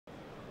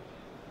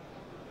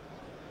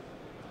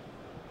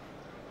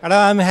Hello,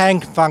 I'm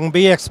Hank from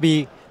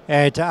BXB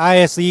at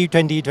ISE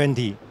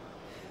 2020.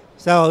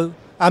 So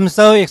I'm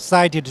so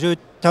excited to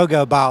talk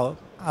about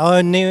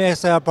our new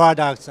XL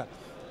products,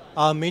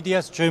 our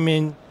media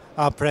streaming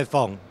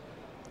platform.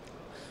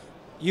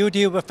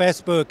 YouTube,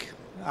 Facebook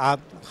are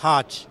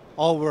hot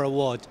all over the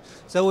world.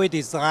 So we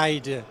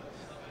designed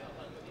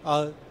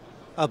a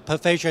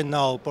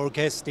professional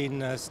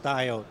broadcasting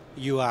style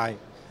UI.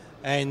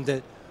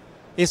 And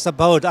it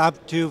supports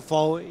up to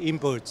 4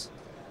 inputs.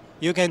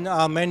 You can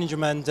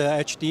management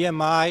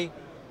HDMI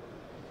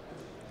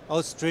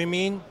or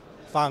streaming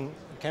from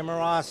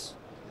cameras,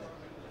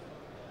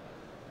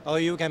 or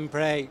you can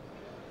play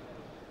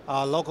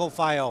a local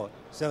file,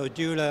 so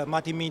do the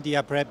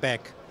multimedia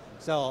playback.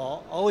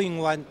 So all in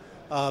one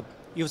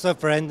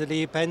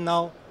user-friendly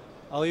panel,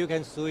 or you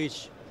can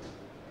switch.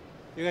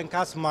 You can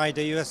customize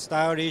your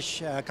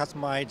stylish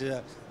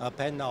customized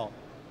panel,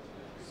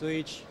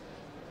 switch.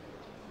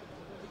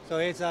 So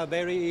it's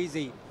very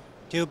easy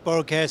to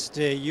broadcast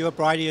your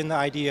brilliant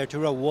idea to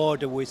the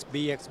world with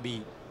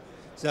BXB.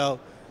 So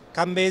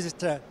come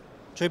visit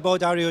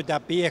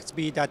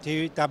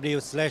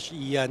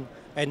www.bxb.tw/en,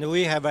 and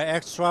we have an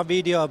extra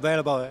video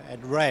available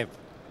at rAVe.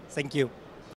 Thank you.